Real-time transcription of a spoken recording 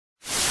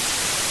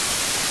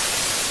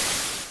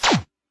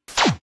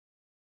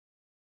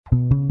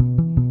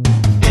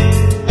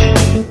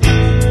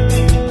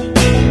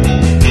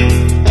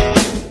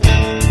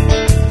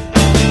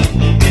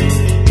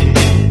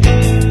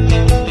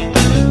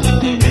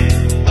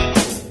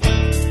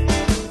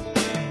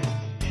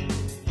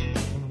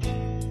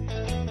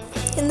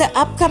the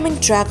upcoming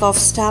track of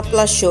Star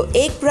Plus show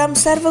Ek Bhram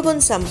Sarvagun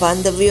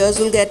Sampanna, the viewers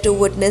will get to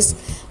witness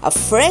a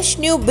fresh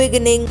new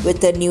beginning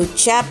with a new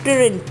chapter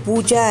in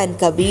Pooja and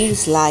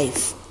Kabir's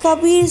life.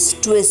 Kabir's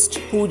twist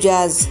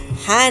Pooja's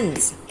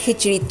hands.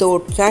 Khichdi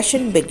Tud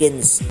Taashan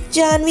begins.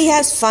 Janvi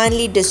has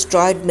finally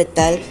destroyed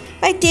Mittal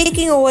by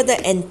taking over the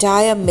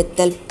entire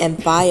Mittal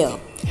empire.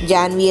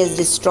 Janvi has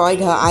destroyed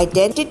her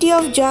identity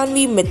of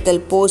Janvi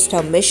Mittal post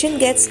her mission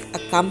gets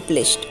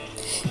accomplished.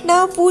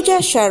 Now Pooja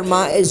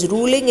Sharma is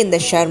ruling in the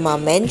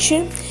Sharma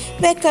mansion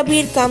where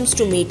Kabir comes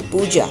to meet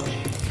Pooja.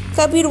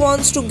 Kabir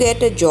wants to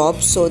get a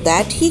job so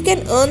that he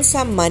can earn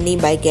some money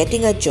by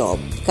getting a job.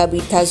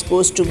 Kabir thus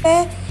goes to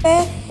where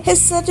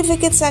his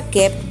certificates are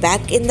kept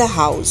back in the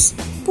house.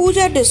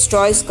 Pooja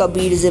destroys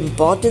Kabir's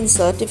important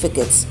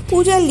certificates.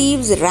 Pooja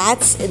leaves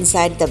rats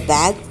inside the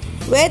bag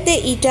where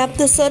they eat up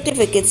the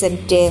certificates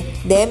and tear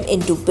them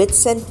into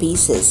bits and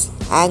pieces.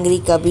 Angry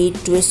Kabir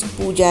twists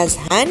Pooja's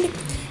hand,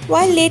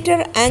 while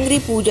later angry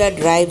Pooja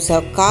drives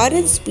her car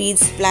and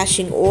speeds,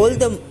 splashing all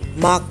the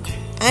muck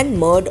and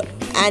mud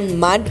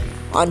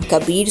on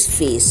Kabir's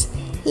face.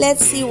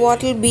 Let's see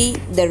what will be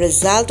the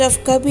result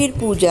of Kabir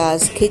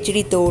Pooja's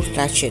Khichdi Tud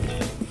Taashan.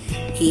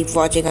 Keep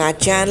watching our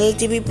channel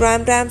TV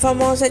Prime Time for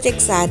more such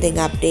exciting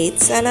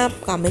updates and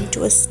upcoming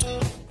twists.